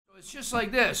It's just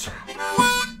like this.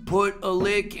 Put a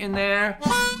lick in there.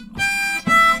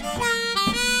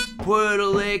 Put a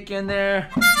lick in there.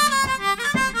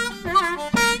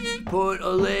 Put a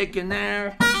lick in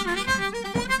there.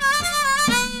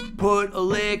 Put a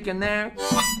lick in there.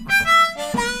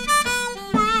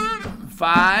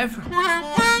 5,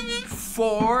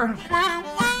 4.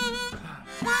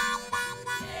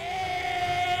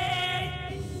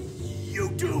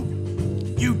 YouTube.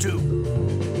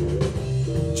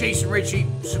 Jason Ricci,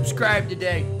 subscribe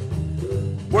today.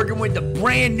 Working with the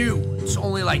brand new, it's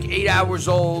only like 8 hours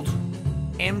old,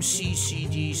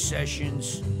 MCCD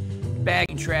Sessions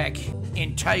backing track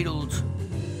entitled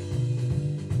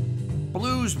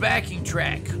Blues Backing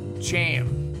Track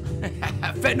Jam.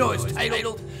 No, it's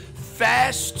titled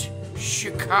Fast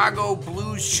Chicago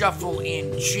Blues Shuffle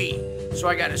in G. So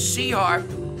I got a C harp.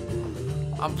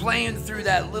 I'm playing through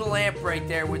that little amp right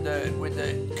there with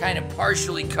the kind of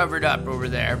partially covered up over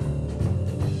there.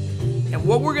 And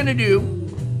what we're gonna do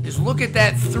is look at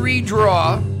that 3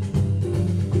 draw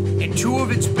and 2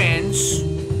 of its bends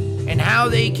and how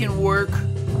they can work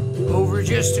over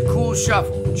just a cool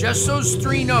shuffle. Just those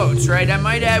 3 notes, right? I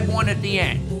might add 1 at the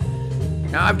end.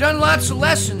 Now, I've done lots of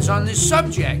lessons on this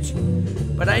subject,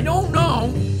 but I don't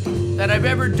know that I've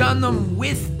ever done them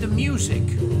with the music.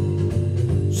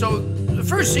 So the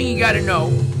first thing you gotta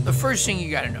know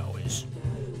is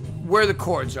where the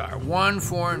chords are. 1,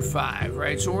 4, and 5,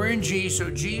 right? So we're in G,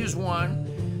 so G is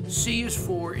 1, C is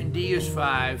 4, and D is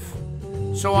 5.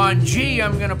 So on G,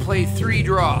 I'm gonna play 3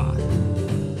 draw.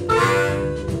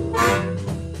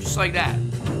 Just like that.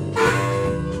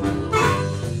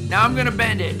 Now I'm gonna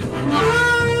bend it.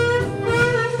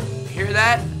 Hear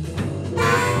that?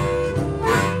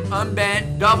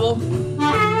 Unbent, double,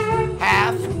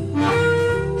 half,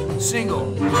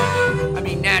 single. I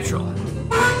mean natural.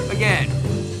 Again.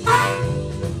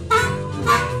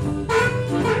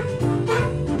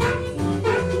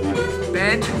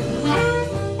 Bend.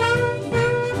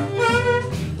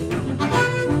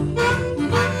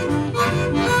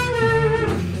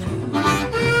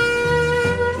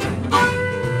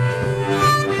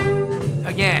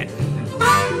 Again.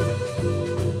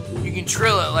 You can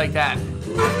trill it like that.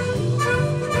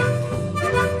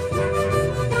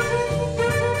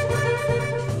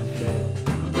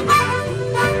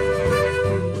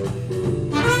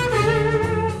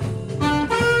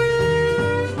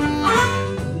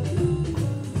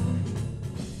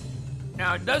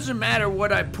 Now, it doesn't matter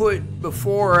what I put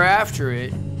before or after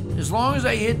it. As long as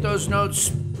I hit those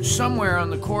notes somewhere on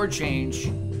the chord change,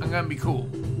 I'm gonna be cool.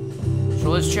 So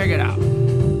let's check it out.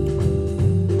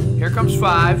 Here comes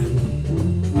 5,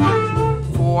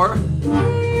 4,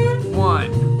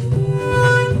 1.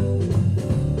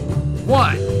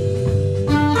 1.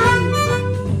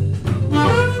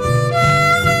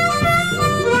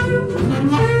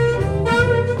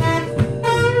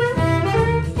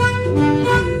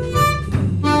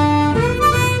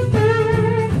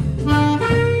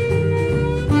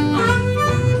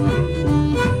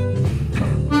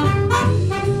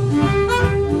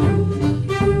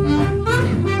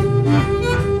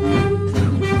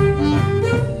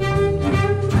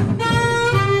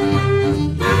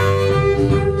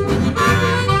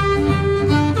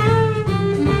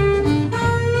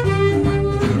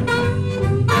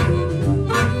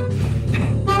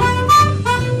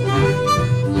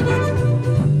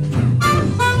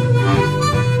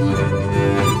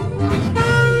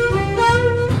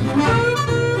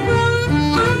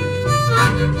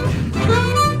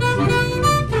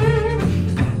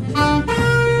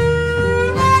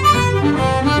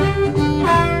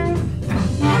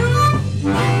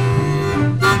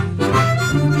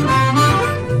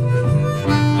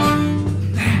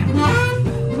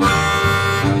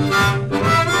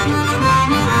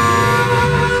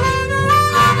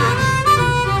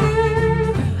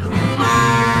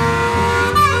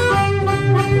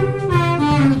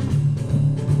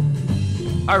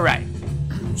 All right,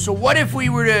 so what if we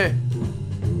were to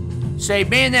say,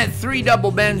 man, that 3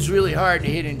 double bend's really hard to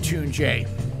hit in tune J.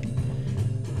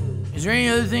 Is there any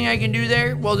other thing I can do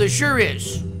there? Well, there sure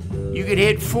is. You could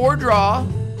hit 4 draw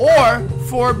or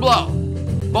 4 blow.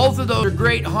 Both of those are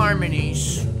great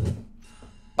harmonies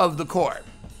of the chord.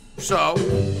 So,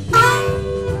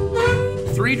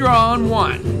 3 draw on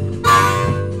 1,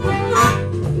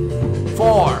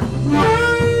 4.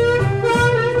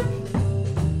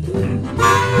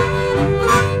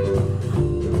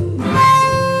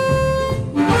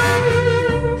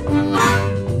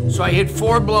 So I hit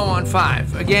 4 blow on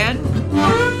 5. Again.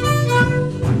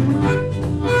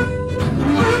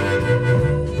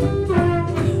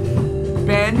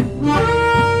 Bend.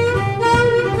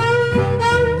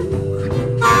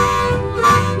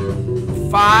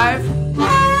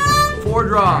 5, 4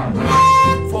 draw,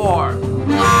 4.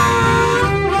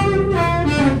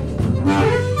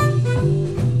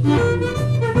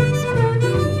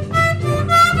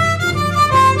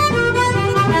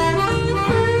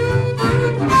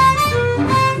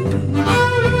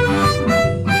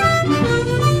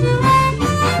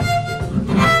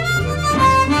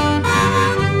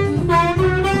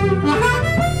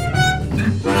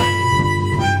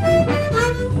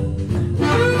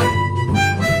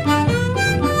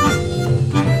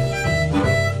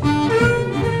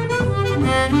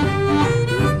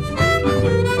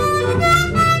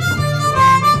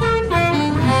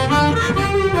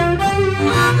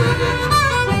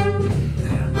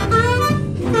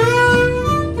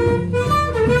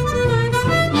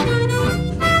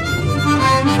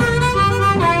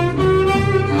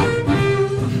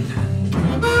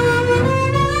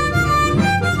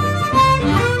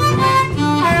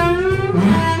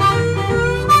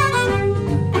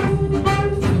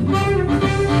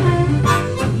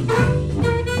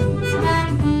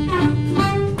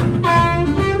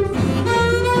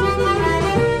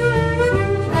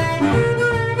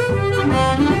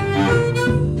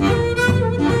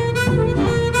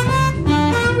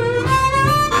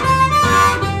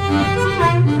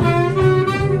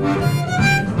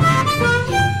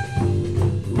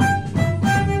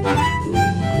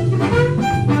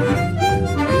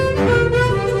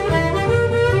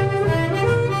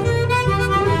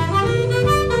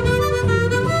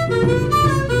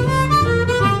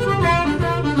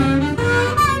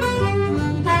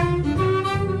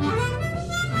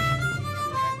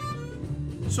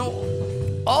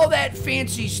 So all that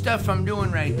fancy stuff I'm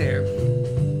doing right there,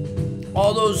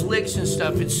 all those licks and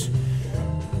stuff, it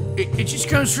just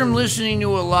comes from listening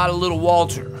to a lot of Little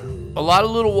Walter.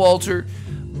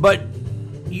 But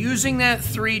using that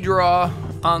 3 draw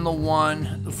on the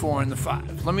 1, the 4, and the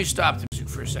 5. Let me stop the music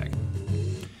for a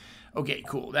second. Okay,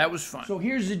 cool. That was fun. So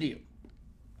here's the deal.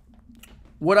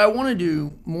 What I want to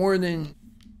do, more than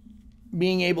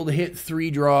being able to hit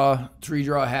 3 draw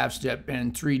half step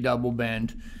bend, 3 double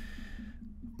bend,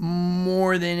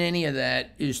 more than any of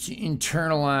that is to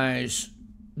internalize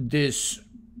this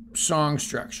song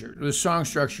structure. The song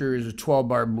structure is a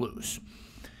 12-bar blues.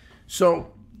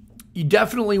 So you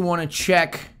definitely want to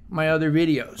check my other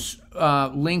videos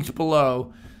linked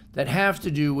below that have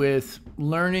to do with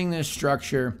learning this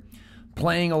structure,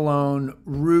 playing alone,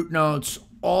 root notes,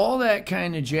 all that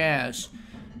kind of jazz,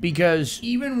 because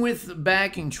even with the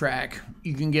backing track,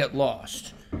 you can get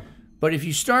lost. But if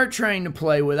you start trying to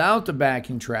play without the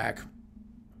backing track,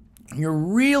 you're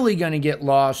really going to get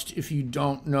lost if you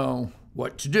don't know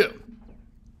what to do.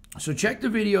 So check the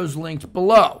videos linked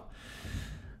below.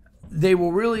 They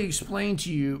will really explain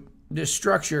to you this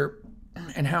structure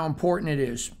and how important it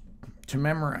is to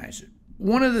memorize it.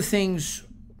 One of the things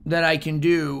that I can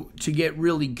do to get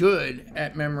really good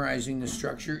at memorizing the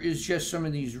structure is just some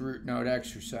of these root note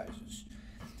exercises.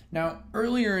 Now,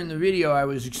 earlier in the video, I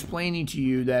was explaining to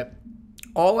you that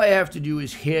all I have to do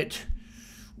is hit,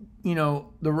 the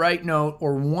right note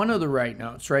or one of the right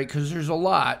notes, right? Because there's a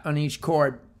lot on each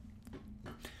chord.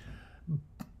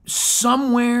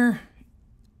 Somewhere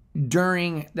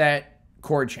during that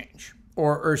chord change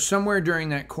or somewhere during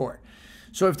that chord.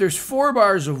 So if there's 4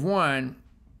 bars of 1,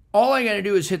 all I got to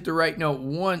do is hit the right note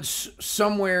once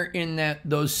somewhere in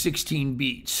those 16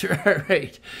 beats,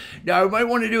 right? Now, I might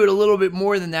want to do it a little bit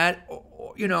more than that,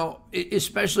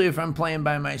 especially if I'm playing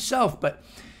by myself, but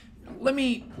let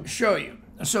me show you.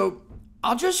 So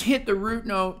I'll just hit the root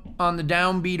note on the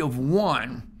downbeat of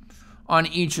 1 on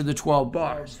each of the 12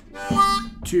 bars.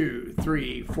 2,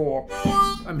 3, 4.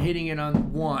 I'm hitting it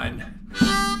on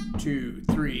 1, 2,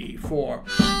 3, 4.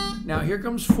 Now here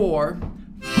comes 4.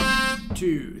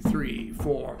 2, 3,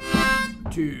 4.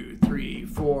 2, 3,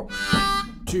 4.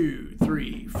 2,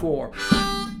 3, 4.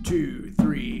 2,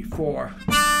 3, 4.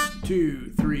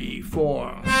 2, 3,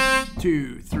 4.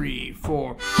 2, 3,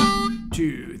 4.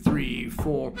 2, 3,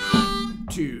 4.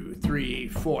 2, 3,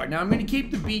 4. Now I'm going to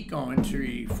keep the beat going.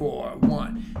 3, 4.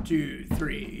 1, 2,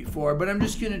 3, 4. But I'm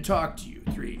just going to talk to you.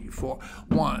 3, 4.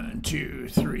 1, 2,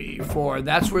 3, 4.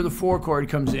 That's where the 4 chord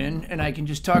comes in, and I can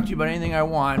just talk to you about anything I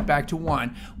want. Back to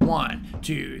 1. 1,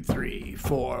 2, 3,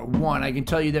 4. 1. I can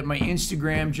tell you that my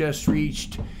Instagram just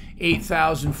reached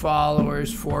 8,000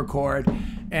 followers, 4 chord,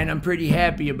 and I'm pretty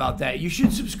happy about that. You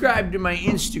should subscribe to my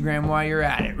Instagram while you're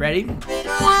at it. Ready?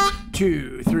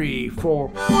 2, 3,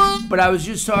 4. But I was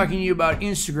just talking to you about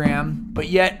Instagram, but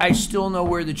yet I still know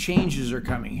where the changes are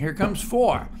coming. Here comes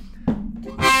 4.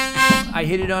 I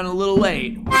hit it on a little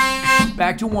late.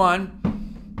 Back to 1.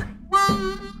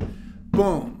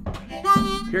 Boom.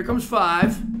 Here comes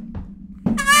 5.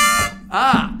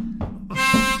 Ah,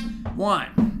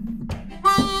 1.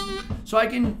 So I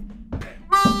can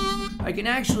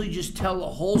actually just tell a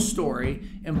whole story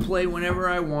and play whenever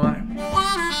I want,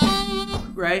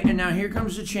 right? And now here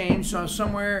comes the change. So I'm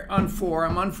somewhere on 4.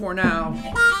 I'm on 4 now,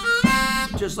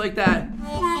 just like that.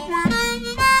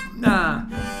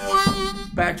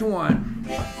 Back to 1.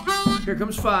 Here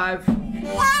comes 5.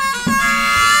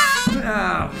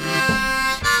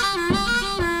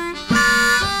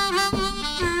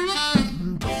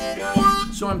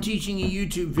 So I'm teaching a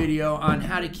YouTube video on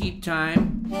how to keep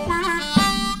time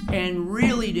and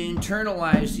really to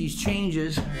internalize these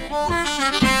changes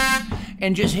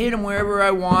and just hit them wherever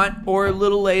I want or a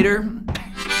little later.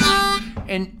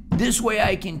 And this way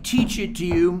I can teach it to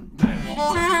you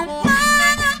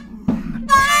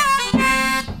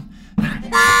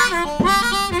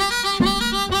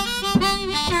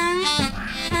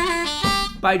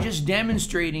by just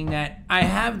demonstrating that I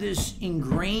have this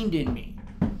ingrained in me.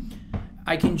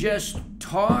 I can just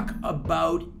talk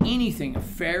about anything.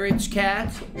 Ferrets,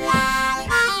 cats.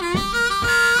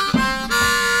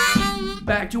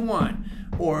 Back to 1.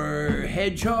 Or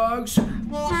hedgehogs.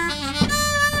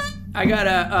 I got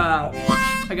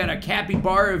a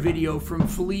capybara video from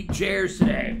Philippe Jers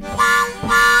today.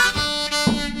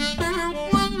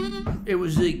 It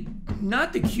was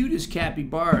not the cutest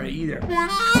capybara either.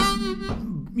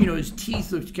 You know, his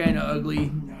teeth looked kind of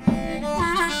ugly.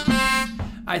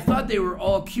 I thought they were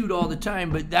all cute all the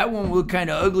time, but that one looked kind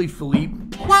of ugly, Philippe.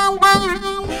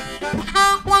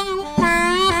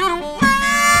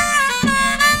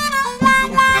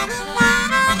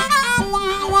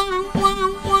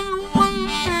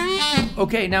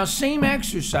 Okay, now same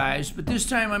exercise, but this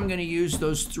time I'm going to use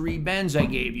those 3 bends I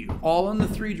gave you, all on the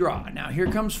 3 draw. Now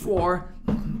here comes 4.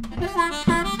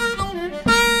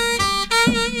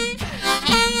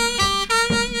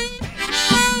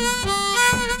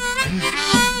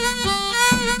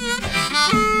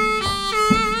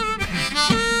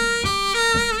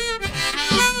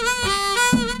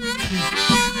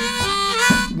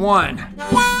 One,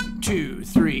 2,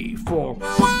 3, 4.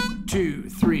 2,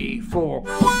 3, 4.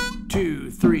 2,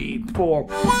 3, 4.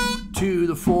 To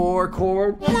the 4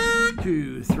 chord.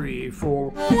 2, 3,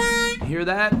 4. Hear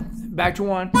that? Back to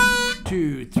 1.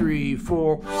 2, 3,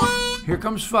 4. Here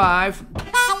comes 5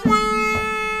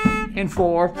 and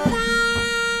 4.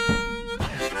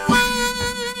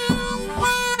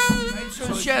 So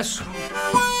it's just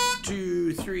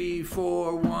 2, 3,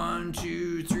 4. 1,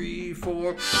 2, 3,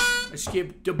 4. I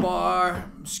skipped a bar.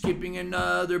 I'm skipping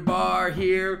another bar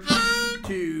here.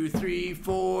 2, 3,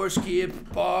 4.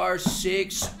 Skip bar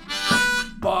 6.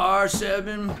 Bar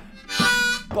 7.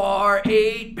 Bar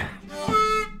 8.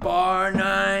 Bar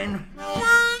 9.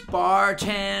 Bar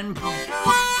 10.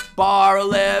 Bar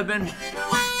 11.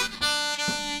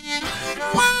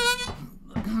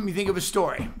 Let me think of a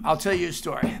story. I'll tell you a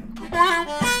story.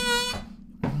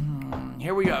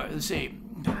 Here we go. Let's see.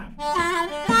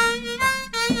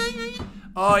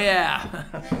 Oh, yeah.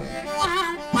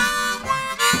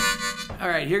 All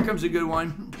right, here comes a good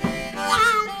one.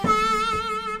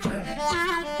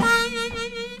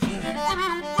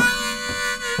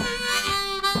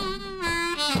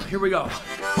 Here we go.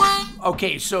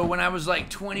 Okay, so when I was like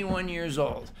 21 years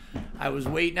old, I was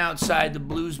waiting outside the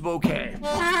Blues Bouquet.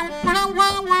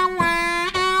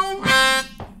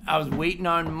 I was waiting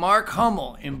on Mark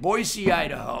Hummel in Boise,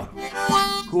 Idaho,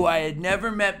 who I had never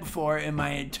met before in my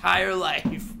entire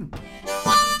life.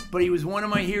 But he was one of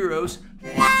my heroes,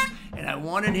 and I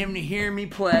wanted him to hear me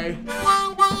play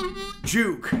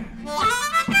juke.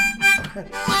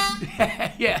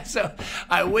 Yeah, so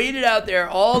I waited out there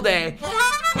all day,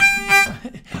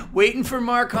 waiting for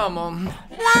Mark Hummel.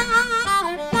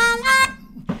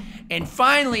 And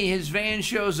finally, his van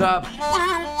shows up,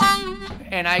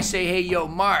 and I say, hey, yo,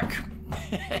 Mark,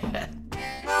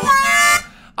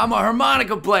 I'm a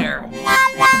harmonica player,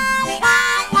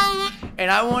 and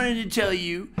I wanted to tell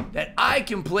you that I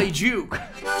can play juke.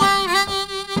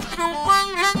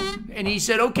 And he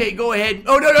said, okay, go ahead.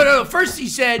 Oh, no. First he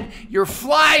said, your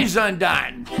fly's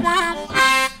undone.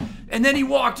 And then he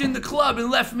walked in the club and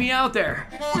left me out there.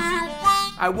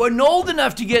 I wasn't old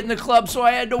enough to get in the club, so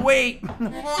I had to wait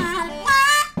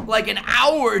like an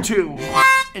hour or 2.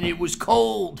 And it was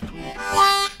cold.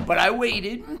 But I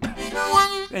waited.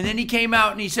 And then he came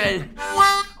out and he said,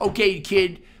 okay,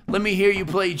 kid, let me hear you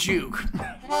play juke.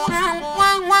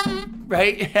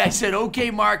 Right? I said,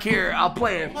 okay, Mark, here, I'll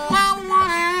play it.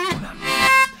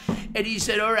 And he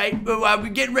said, all right, well,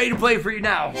 I'm getting ready to play for you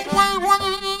now.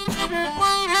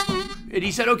 And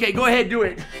he said, okay, go ahead, do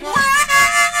it.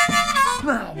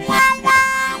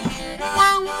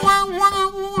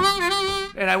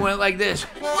 And I went like this.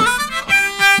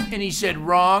 And he said,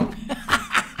 wrong.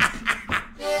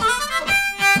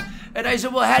 And I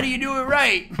said, well, how do you do it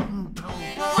right?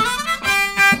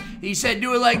 He said,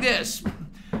 do it like this.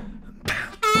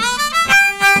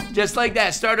 Just like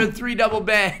that. Start on 3 double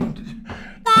bend.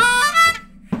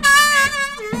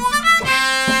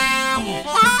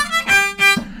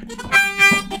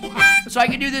 So I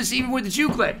can do this even with the shoe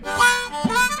click.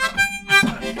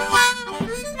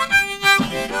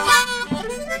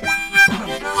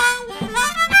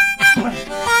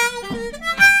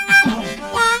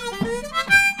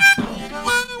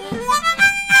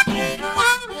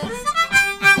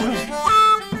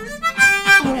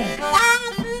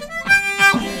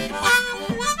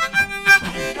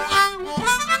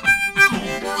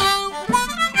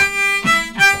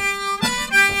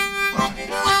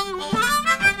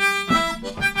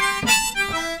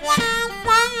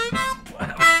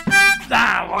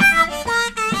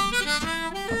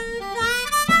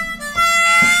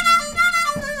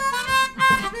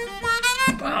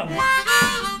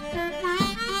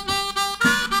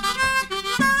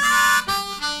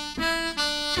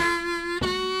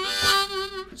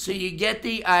 So you get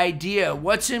the idea.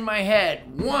 What's in my head?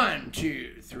 1,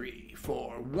 2, 3,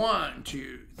 4. 1,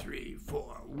 2, 3,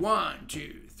 4. 1,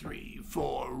 2, 3,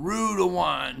 4. Root of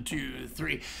 1, 2,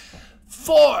 3.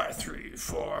 4, 3,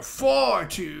 4. 4,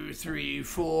 2, 3,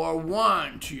 4.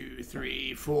 1, 2,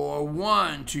 3, 4.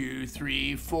 1, 2,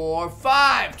 3, 4.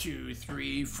 5, 2,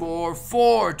 3, 4.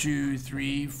 4, 2,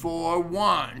 3, 4.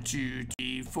 1, 2,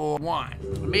 3, 4. 1.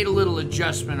 I made a little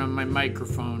adjustment on my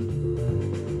microphone.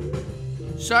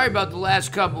 Sorry about the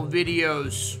last couple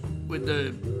videos with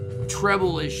the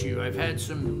treble issue. I've had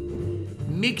some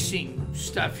mixing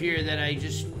stuff here that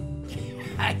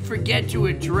I forget to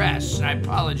address. I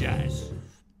apologize.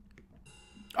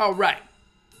 All right.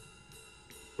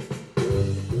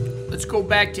 Let's go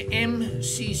back to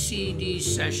MCCD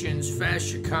Sessions, Fast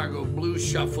Chicago Blues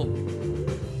Shuffle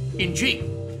in G.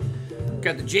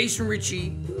 Got the Jason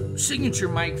Ricci signature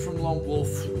mic from Lone Wolf,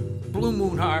 Blue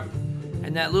Moon harp,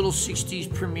 and that little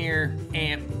 60s Premier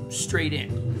amp straight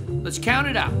in. Let's count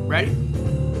it out. Ready?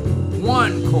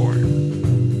 1 chord,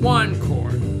 1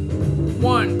 chord,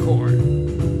 1 chord,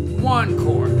 1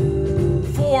 chord,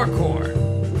 4 chord,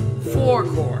 4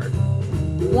 chord,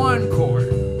 1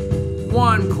 chord,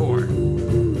 1 chord,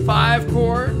 5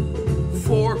 chord,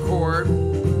 4 chord,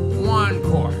 1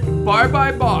 chord. Bar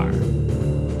by bar.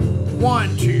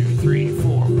 1, 2, 3,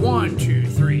 4. 1, 2,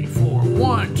 3, 4.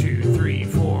 1, 2, 3,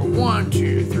 4. 1,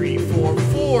 2, 3, 4.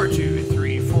 4, 2,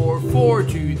 3, 4. 4,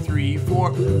 2, 3,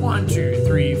 4. 1, 2,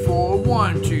 3, 4.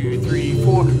 1, 2, 3,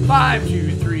 4. 5,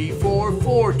 2, 3, 4.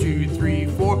 4, 2, 3,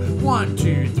 4. 1,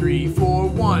 2, 3, 4.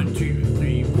 1, 2,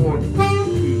 3, 4.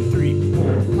 2, 3,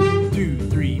 4. 2,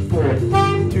 3, 4.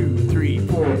 2, 3,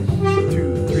 4.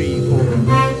 2, 3, 4.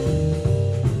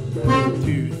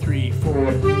 2, 3,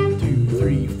 4. 2,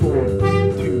 3, 4.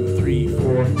 2, 3,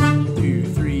 4. 2,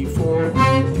 3, 4.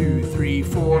 2, 3,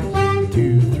 4.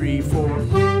 2, 3, 4.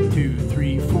 2,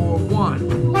 3, 4. 1.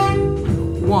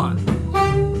 1.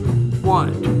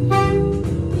 1.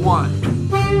 1.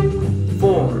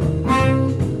 4.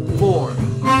 4.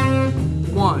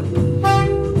 1.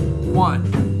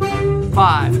 1.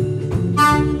 5.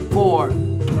 4.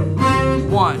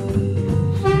 1.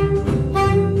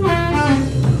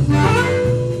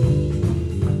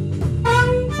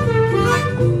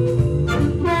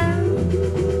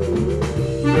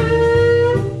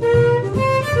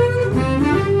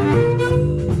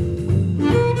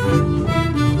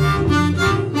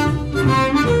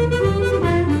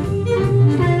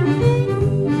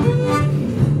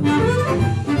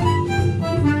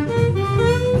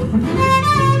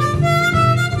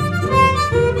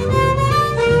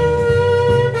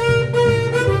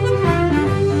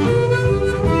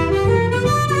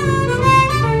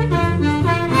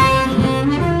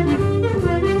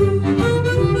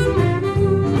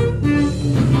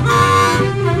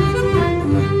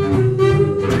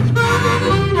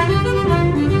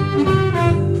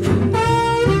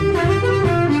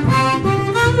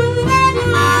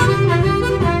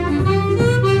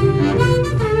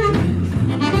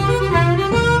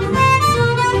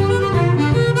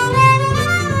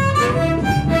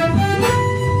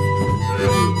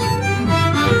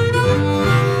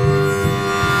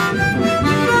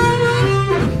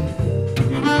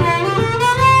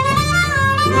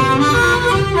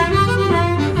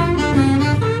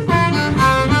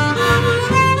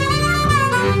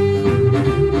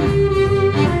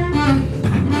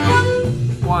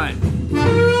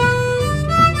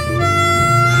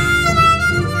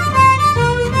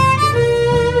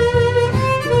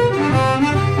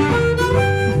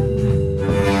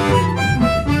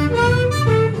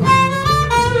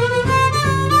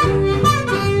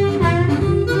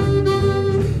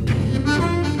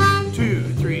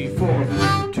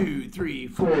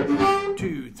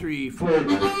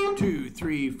 2,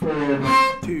 3, 4,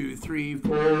 2, 3, 4,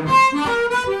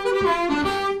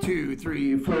 2,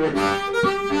 3, 4,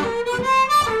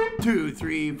 2,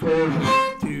 3, 4,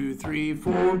 2, 3,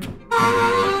 4.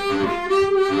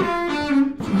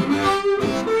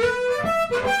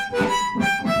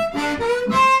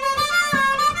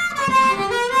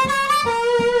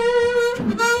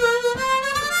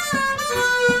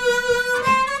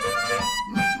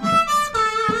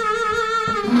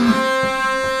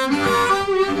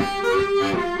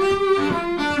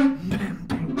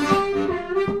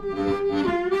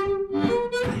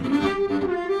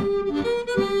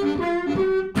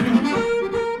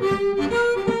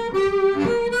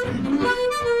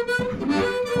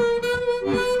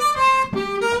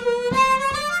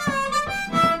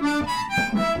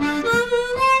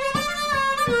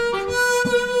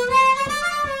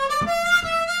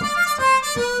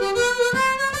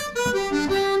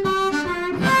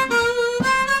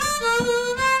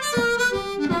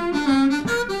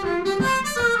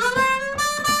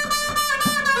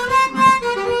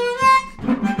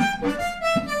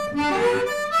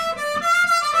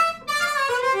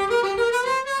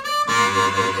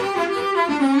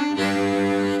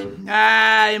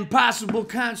 Impossible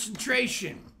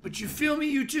concentration. But you feel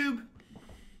me, YouTube?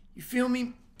 You feel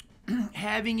me?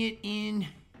 Having it in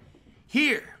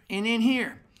here and in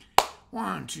here.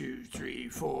 1, 2, 3,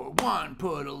 4. 1,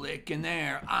 put a lick in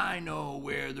there. I know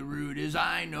where the root is.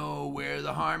 I know where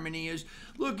the harmony is.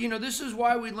 Look, you know, this is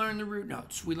why we learn the root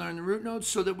notes. We learn the root notes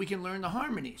so that we can learn the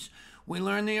harmonies. We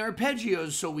learn the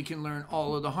arpeggios so we can learn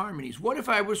all of the harmonies. What if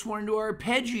I just wanted to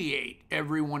arpeggiate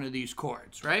every one of these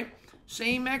chords, right?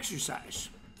 Same exercise.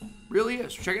 Really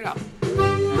is. Check it out.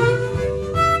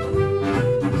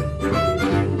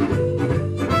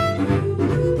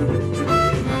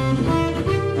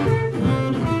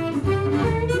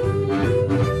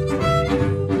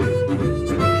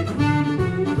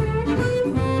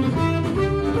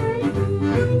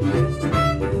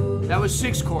 That was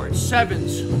 6 chords,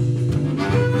 7s.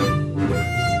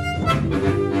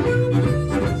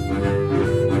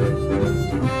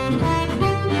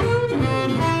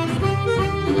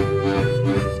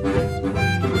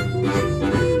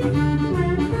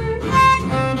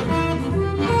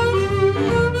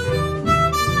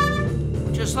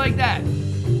 Like that.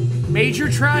 Major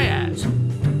triads.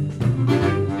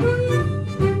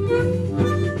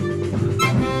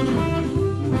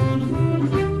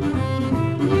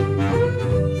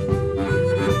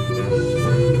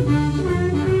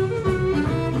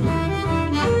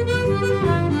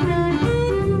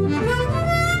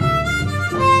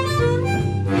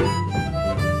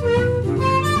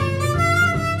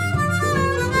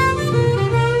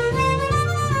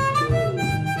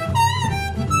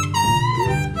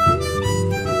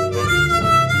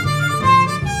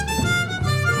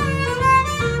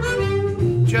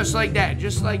 Just like that,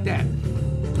 just like that.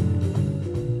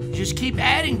 Just keep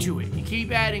adding to it. You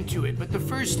keep adding to it. But the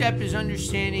first step is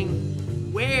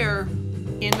understanding where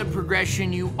in the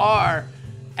progression you are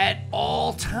at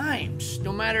all times.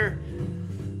 No matter,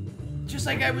 just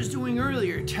like I was doing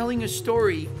earlier, telling a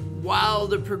story while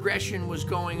the progression was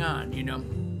going on, you know.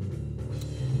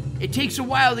 It takes a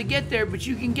while to get there, but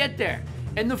you can get there.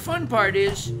 And the fun part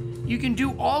is, you can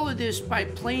do all of this by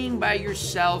playing by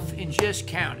yourself and just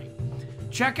counting.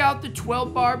 Check out the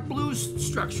 12-bar blues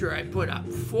structure I put up.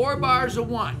 4 bars of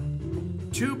 1,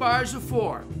 2 bars of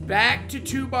 4, back to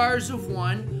 2 bars of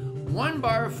 1, 1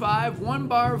 bar of 5, 1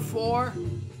 bar of 4,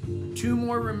 2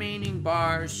 more remaining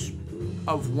bars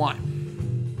of 1.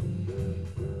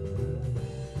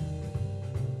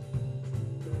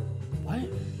 What?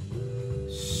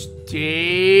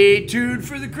 Stay tuned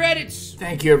for the credits.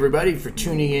 Thank you, everybody, for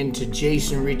tuning in to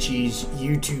Jason Ricci's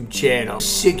YouTube channel.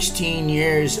 16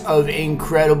 years of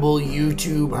incredible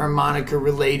YouTube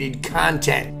harmonica-related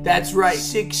content. That's right,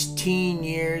 16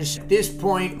 years. At this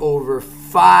point, over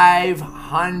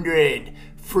 500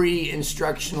 free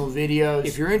instructional videos.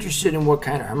 If you're interested in what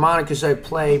kind of harmonicas I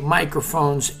play,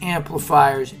 microphones,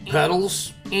 amplifiers,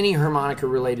 pedals, any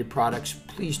harmonica-related products,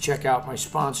 please check out my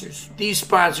sponsors. These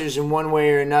sponsors, in one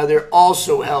way or another,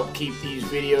 also help keep these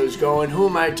videos going. Who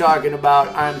am I talking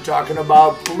about? I'm talking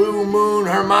about Blue Moon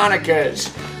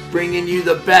Harmonicas, bringing you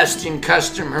the best in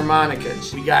custom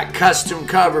harmonicas. We got custom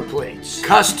cover plates,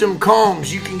 custom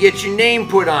combs. You can get your name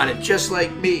put on it, just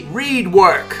like me. Reed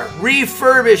work,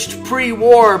 refurbished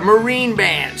pre-war Marine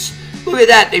bands. Look at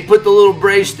that, they put the little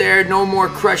brace there, no more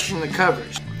crushing the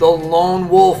covers. The Lone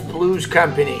Wolf Blues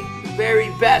Company,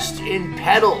 very best in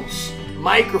pedals,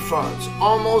 microphones,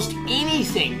 almost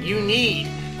anything you need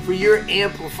for your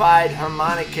amplified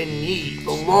harmonica need.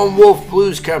 The Lone Wolf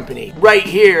Blues Company, right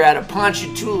here out of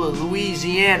Ponchatoula,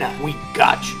 Louisiana. We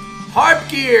got you. Harp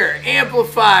gear,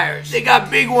 amplifiers. They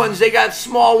got big ones, they got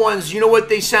small ones. You know what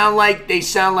they sound like? They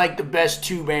sound like the best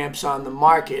tube amps on the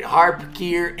market. Harp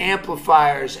gear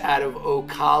amplifiers out of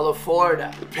Ocala,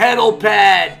 Florida. Pedal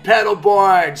pad, pedal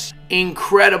boards.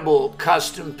 Incredible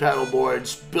custom pedal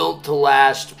boards built to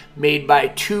last, made by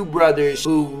two brothers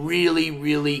who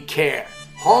really care.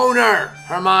 Hohner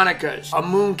harmonicas. A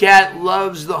Mooncat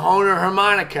loves the Hohner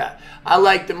harmonica. I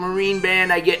like the Marine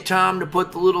Band. I get Tom to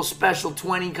put the little special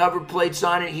 20 cover plates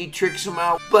on it. He tricks them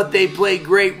out, but they play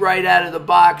great right out of the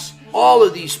box. All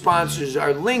of these sponsors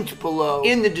are linked below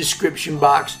in the description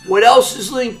box. What else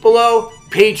is linked below?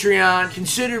 Patreon.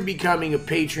 Consider becoming a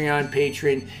Patreon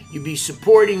patron. You'll be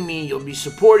supporting me. You'll be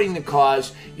supporting the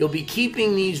cause. You'll be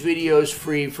keeping these videos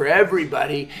free for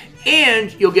everybody.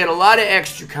 And you'll get a lot of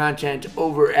extra content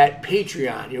over at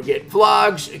Patreon. You'll get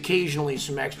vlogs, occasionally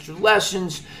some extra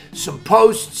lessons, some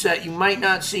posts that you might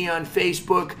not see on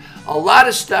Facebook. A lot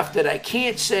of stuff that I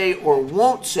can't say or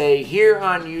won't say here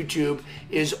on YouTube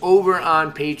is over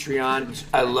on Patreon.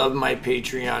 I love my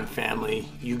Patreon family.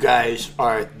 You guys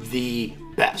are the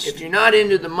best. If you're not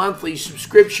into the monthly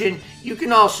subscription, you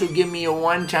can also give me a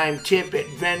one-time tip at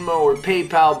Venmo or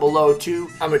PayPal below too.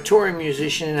 I'm a touring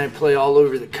musician and I play all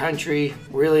over the country,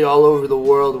 really all over the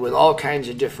world with all kinds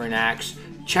of different acts.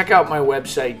 Check out my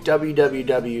website,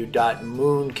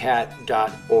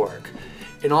 www.mooncat.org.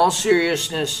 In all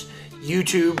seriousness,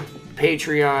 YouTube,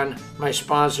 Patreon, my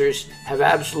sponsors have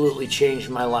absolutely changed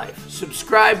my life.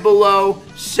 Subscribe below,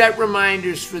 set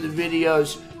reminders for the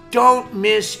videos. Don't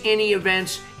miss any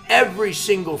events. Every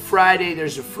single Friday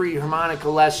there's a free harmonica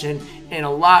lesson and a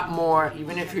lot more.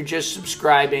 Even if you're just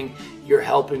subscribing, you're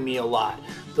helping me a lot.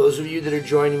 Those of you that are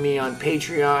joining me on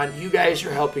Patreon, you guys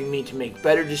are helping me to make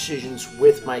better decisions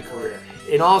with my career.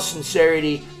 In all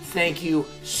sincerity, thank you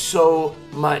so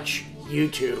much,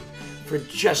 YouTube, for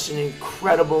just an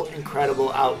incredible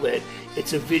outlet.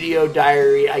 It's a video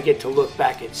diary. I get to look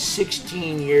back at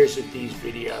 16 years of these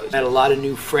videos. Met a lot of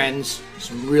new friends,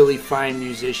 some really fine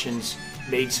musicians,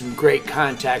 made some great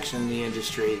contacts in the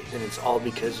industry, and it's all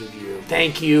because of you.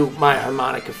 Thank you, my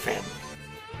harmonica family.